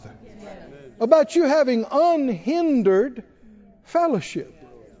Father. About you having unhindered fellowship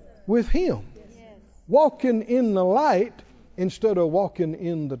with Him. Walking in the light instead of walking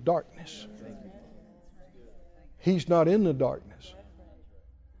in the darkness. He's not in the darkness.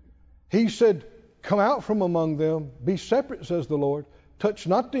 He said, come out from among them, be separate, says the Lord, touch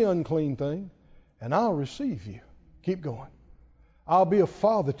not the unclean thing, and I'll receive you. Keep going. I'll be a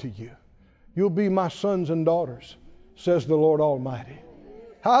father to you. You'll be my sons and daughters, says the Lord Almighty.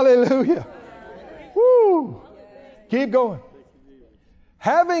 Hallelujah. Woo. Keep going.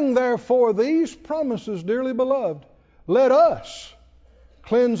 Having therefore these promises, dearly beloved, let us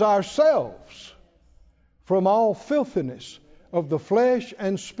cleanse ourselves from all filthiness of the flesh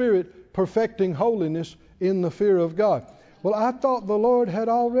and spirit, perfecting holiness in the fear of God. Well, I thought the Lord had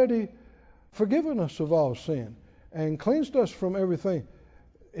already forgiven us of all sin and cleansed us from everything.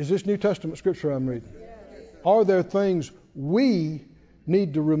 Is this New Testament scripture I'm reading? Are there things we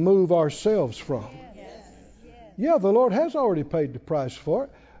need to remove ourselves from? Yeah, the Lord has already paid the price for it,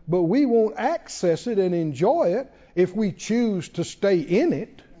 but we won't access it and enjoy it if we choose to stay in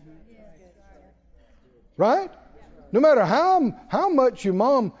it. Right? No matter how much your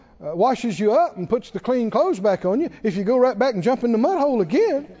mom washes you up and puts the clean clothes back on you, if you go right back and jump in the mud hole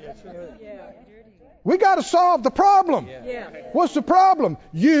again, we got to solve the problem. What's the problem?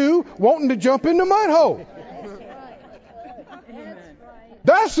 You wanting to jump in the mud hole.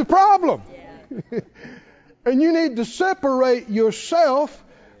 That's the problem. And you need to separate yourself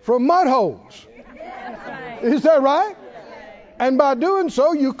from mud holes. Is that right? And by doing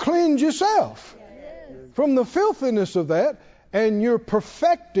so, you cleanse yourself from the filthiness of that, and you're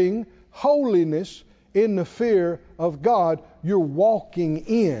perfecting holiness in the fear of God. You're walking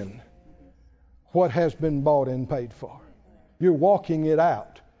in what has been bought and paid for. You're walking it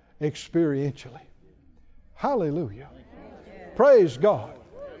out experientially. Hallelujah. Praise God.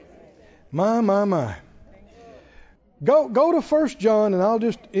 My. Go to 1 John, and I'll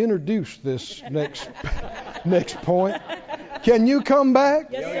just introduce this next point. Can you come back?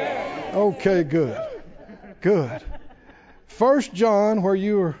 Yes, sir. Okay, good. 1 John, where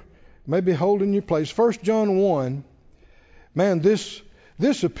you are maybe holding your place. 1 John 1. Man, this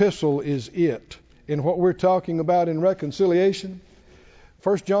epistle is it in what we're talking about in reconciliation.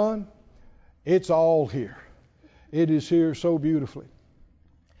 1 John, it's all here. It is here so beautifully.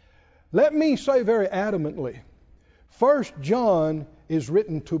 Let me say very adamantly, 1 John is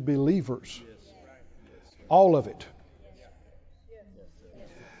written to believers. All of it.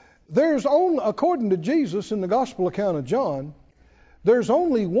 There's only, according to Jesus in the gospel account of John, there's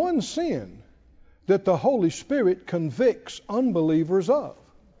only one sin that the Holy Spirit convicts unbelievers of.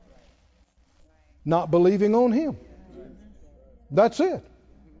 Not believing on Him. That's it.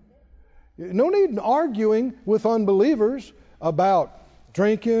 No need in arguing with unbelievers about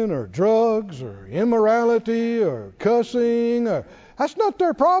drinking or drugs or immorality or cussing. That's not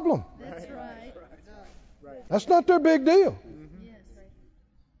their problem. That's right. That's not their big deal.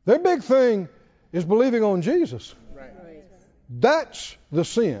 Their big thing is believing on Jesus. That's the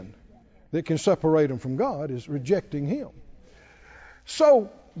sin that can separate them from God, is rejecting Him. So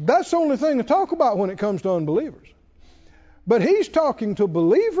that's the only thing to talk about when it comes to unbelievers. But he's talking to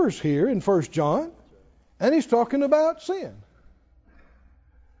believers here in 1 John, and he's talking about sin.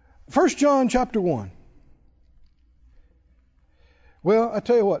 1 John chapter 1. Well, I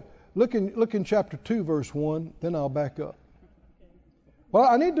tell you what, look in chapter 2, verse 1, then I'll back up. Well,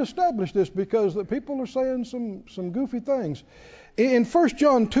 I need to establish this because the people are saying some goofy things. In 1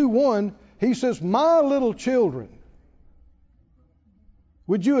 John 2:1, he says, "My little children."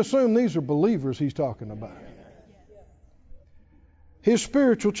 Would you assume these are believers he's talking about? His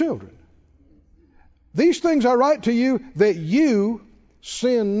spiritual children. "These things I write to you that you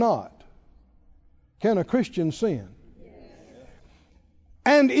sin not." Can a Christian sin?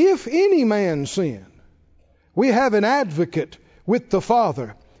 "And if any man sin, we have an advocate with the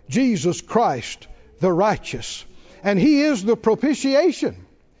Father, Jesus Christ, the righteous. And He is the propitiation,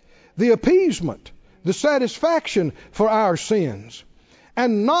 the appeasement, the satisfaction for our sins.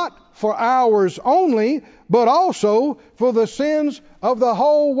 And not for ours only, but also for the sins of the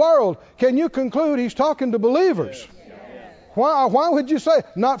whole world." Can you conclude he's talking to believers? Why would you say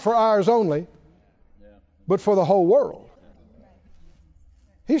not for ours only, but for the whole world?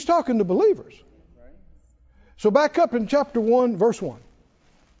 He's talking to believers. So back up in chapter 1, verse 1.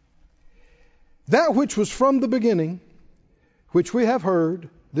 "That which was from the beginning, which we have heard,"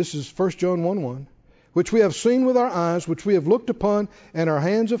 this is 1 John 1:1, "which we have seen with our eyes, which we have looked upon, and our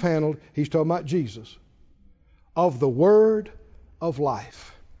hands have handled," he's talking about Jesus, "of the word of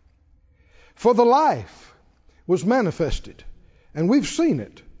life. For the life was manifested, and we've seen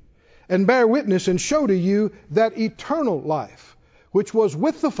it, and bear witness and show to you that eternal life, which was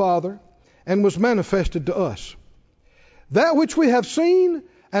with the Father, and was manifested to us. That which we have seen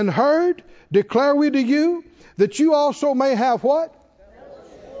and heard declare we to you, that you also may have" what?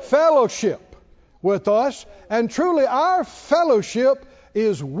 Fellowship with us. And truly our fellowship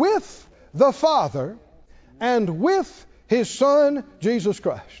is with the Father and with His Son, Jesus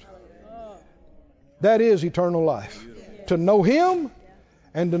Christ. That is eternal life. To know Him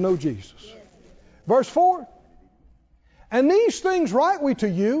and to know Jesus. Verse 4. "And these things write we to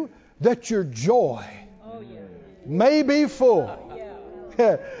you, that your joy may be full."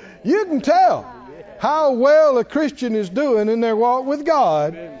 You can tell how well a Christian is doing in their walk with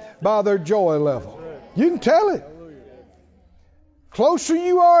God by their joy level. You can tell it. Closer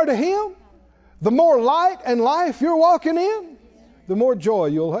you are to Him, the more light and life you're walking in, the more joy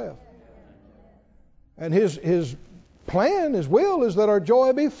you'll have. And His plan, His will is that our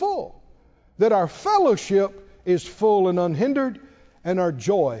joy be full, that our fellowship is full and unhindered, and our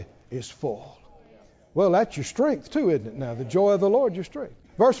joy is full. Well, that's your strength too, isn't it now? The joy of the Lord, your strength.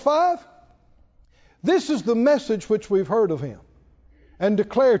 Verse 5, this is the message which we've heard of Him and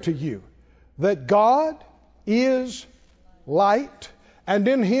declare to you, that God is light, and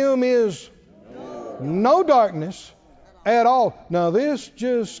in Him is no darkness at all. Now this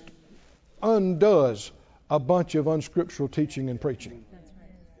just undoes a bunch of unscriptural teaching and preaching.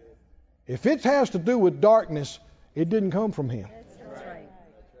 If it has to do with darkness, it didn't come from Him.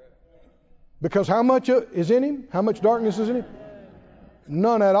 Because how much is in Him? How much darkness is in Him?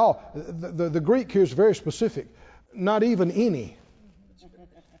 None at all. The Greek here is very specific. Not even any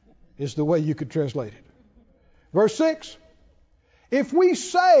is the way you could translate it. Verse 6, if we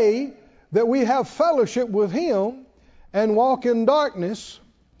say that we have fellowship with Him and walk in darkness,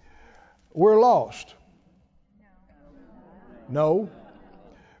 we're lost. No,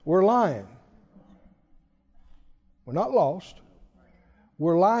 we're lying. We're not lost.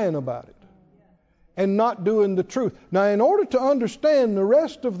 We're lying about it and not doing the truth. Now, in order to understand the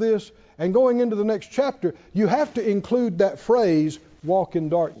rest of this and going into the next chapter, you have to include that phrase, walk in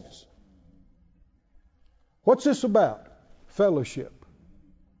darkness. What's this about? Fellowship.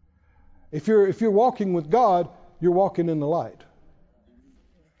 If you're walking with God, you're walking in the light.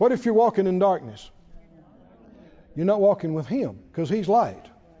 What if you're walking in darkness? You're not walking with Him because He's light.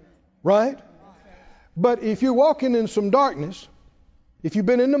 Right? But if you're walking in some darkness, if you've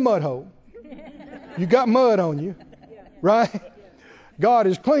been in the mud hole, you got mud on you, right? God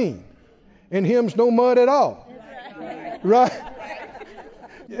is clean. In Him's no mud at all. Right?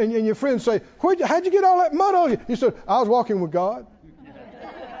 And your friends say, how'd you get all that mud on you? You said, I was walking with God.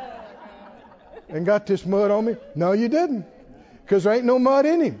 And got this mud on me? No, you didn't. Because there ain't no mud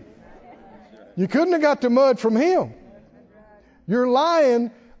in Him. You couldn't have got the mud from Him. You're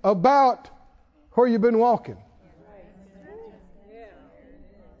lying about where you've been walking.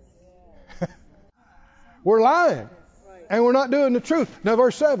 We're lying. And we're not doing the truth. Now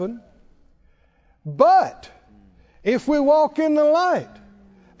verse 7. But if we walk in the light,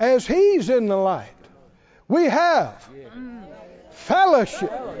 as He's in the light, we have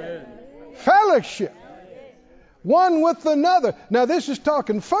fellowship. Fellowship. One with another. Now this is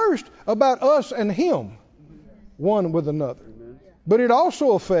talking first about us and Him. One with another. But it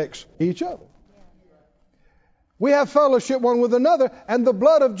also affects each other. We have fellowship one with another, and the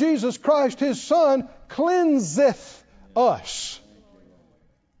blood of Jesus Christ, His Son, cleanseth us.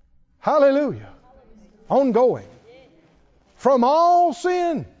 Hallelujah. Ongoing. From all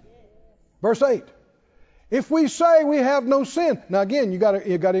sin. Verse 8. If we say we have no sin. Now again, you got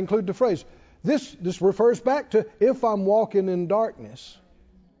to include the phrase. This refers back to if I'm walking in darkness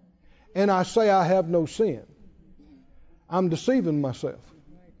and I say I have no sin, I'm deceiving myself.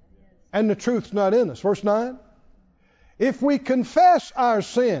 And the truth's not in us. Verse 9. If we confess our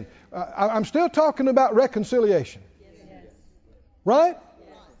sin, I'm still talking about reconciliation. Right?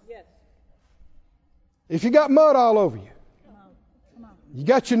 If you got mud all over you, you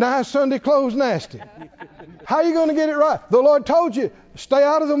got your nice Sunday clothes nasty, how are you going to get it right? The Lord told you, stay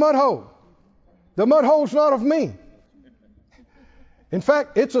out of the mud hole. The mud hole's not of me. In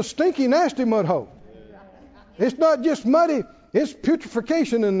fact, it's a stinky, nasty mud hole. It's not just muddy, it's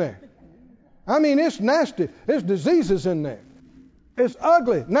putrefaction in there. I mean, it's nasty. There's diseases in there. It's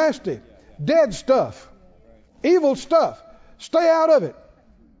ugly, nasty, dead stuff, evil stuff. Stay out of it.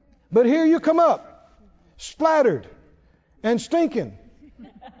 But here you come up, splattered and stinking.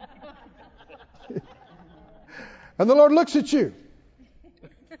 And the Lord looks at you.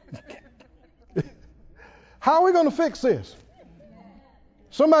 How are we going to fix this?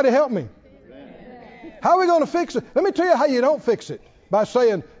 Somebody help me. How are we going to fix it? Let me tell you how you don't fix it. By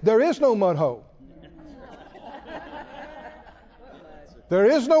saying, there is no mud hole. There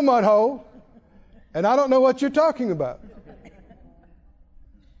is no mud hole. And I don't know what you're talking about.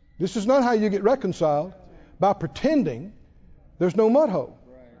 This is not how you get reconciled. By pretending there's no mud hole.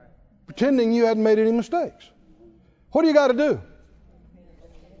 Pretending you hadn't made any mistakes. What do you got to do?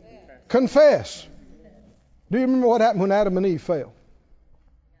 Confess. Do you remember what happened when Adam and Eve fell?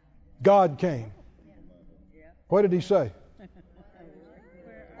 God came. What did He say?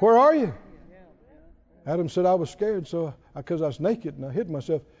 Where are you? Adam said, I was scared because I was naked and I hid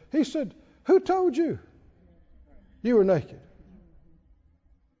myself. He said, who told you you were naked?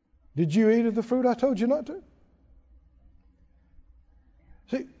 Did you eat of the fruit I told you not to?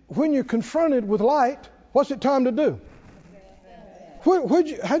 See, when you're confronted with light, what's it time to do?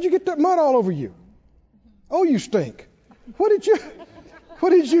 How'd you get that mud all over you? Oh, you stink. What did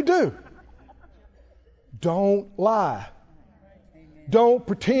you do? Don't lie. Don't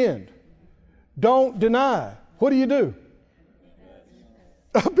pretend. Don't deny. What do?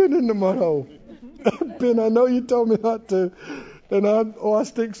 I've been in the mud hole. I know you told me not to. And I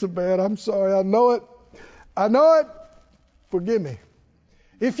stink so bad. I'm sorry. I know it. Forgive me.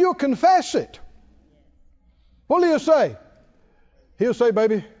 If you'll confess it, what will He say? He'll say,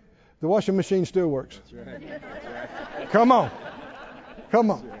 baby, the washing machine still works. That's right. Come on.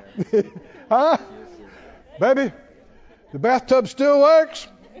 Huh? Baby, the bathtub still works.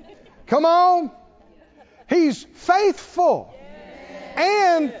 Come on. He's faithful.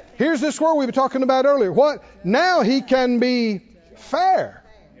 And here's this word we were talking about earlier. What? Now He can be fair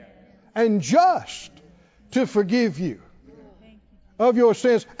and just to forgive you of your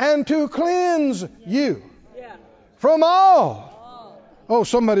sins and to cleanse you from all. Oh,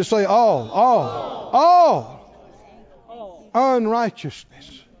 somebody say all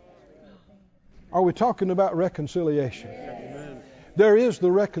unrighteousness. Are we talking about reconciliation? There is the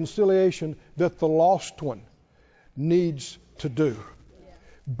reconciliation that the lost one needs to do.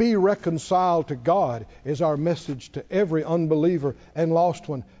 Be reconciled to God is our message to every unbeliever and lost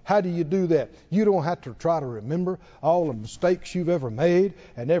one. How do you do that? You don't have to try to remember all the mistakes you've ever made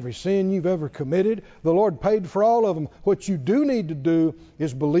and every sin you've ever committed. The Lord paid for all of them. What you do need to do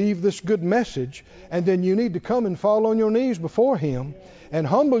is believe this good message, and then you need to come and fall on your knees before Him and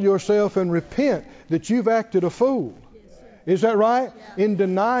humble yourself and repent that you've acted a fool. Is that right? In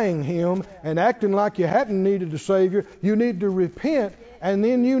denying Him and acting like you hadn't needed a Savior, you need to repent, and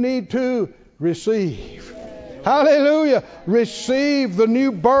then you need to receive. Hallelujah. Receive the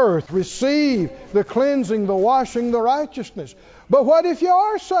new birth. Receive the cleansing, the washing, the righteousness. But what if you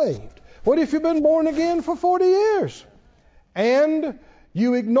are saved? What if you've been born again for 40 years? And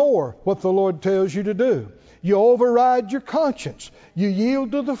you ignore what the Lord tells you to do. You override your conscience. You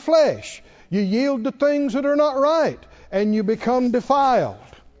yield to the flesh. You yield to things that are not right. And you become defiled.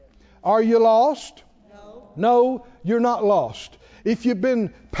 Are you lost? No, you're not lost. If you've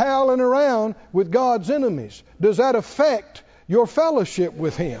been palling around with God's enemies, does that affect your fellowship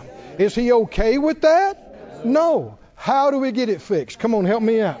with Him? Is He okay with that? No. How do we get it fixed? Come on, help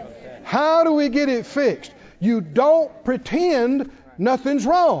me out. How do we get it fixed? You don't pretend nothing's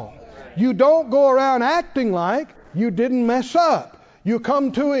wrong. You don't go around acting like you didn't mess up. You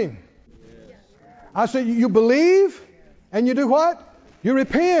come to Him. I said, you believe and you do what? You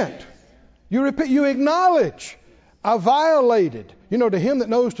repent. You acknowledge. I violated. To him that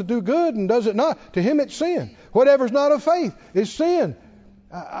knows to do good and does it not, to him it's sin. Whatever's not of faith is sin.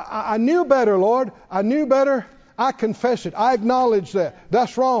 I knew better, Lord. I knew better. I confess it. I acknowledge that.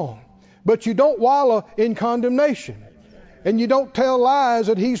 That's wrong. But you don't wallow in condemnation. And you don't tell lies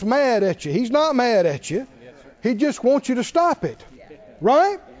that He's mad at you. He's not mad at you. He just wants you to stop it.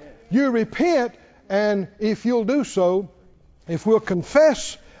 Right? You repent, and if you'll do so, if we'll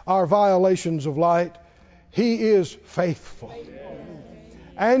confess our violations of light, He is faithful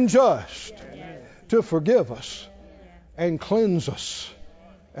and just to forgive us and cleanse us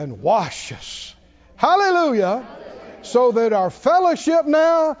and wash us. Hallelujah. So that our fellowship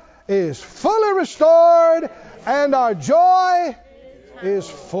now is fully restored and our joy is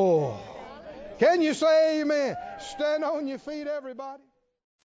full. Can you say amen? Stand on your feet, everybody.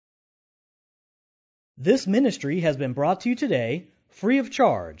 This ministry has been brought to you today free of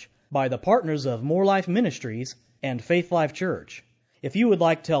charge by the partners of More Life Ministries and Faith Life Church. If you would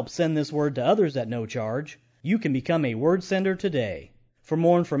like to help send this word to others at no charge, you can become a word sender today. For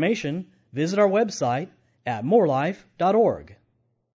more information, visit our website at morelife.org.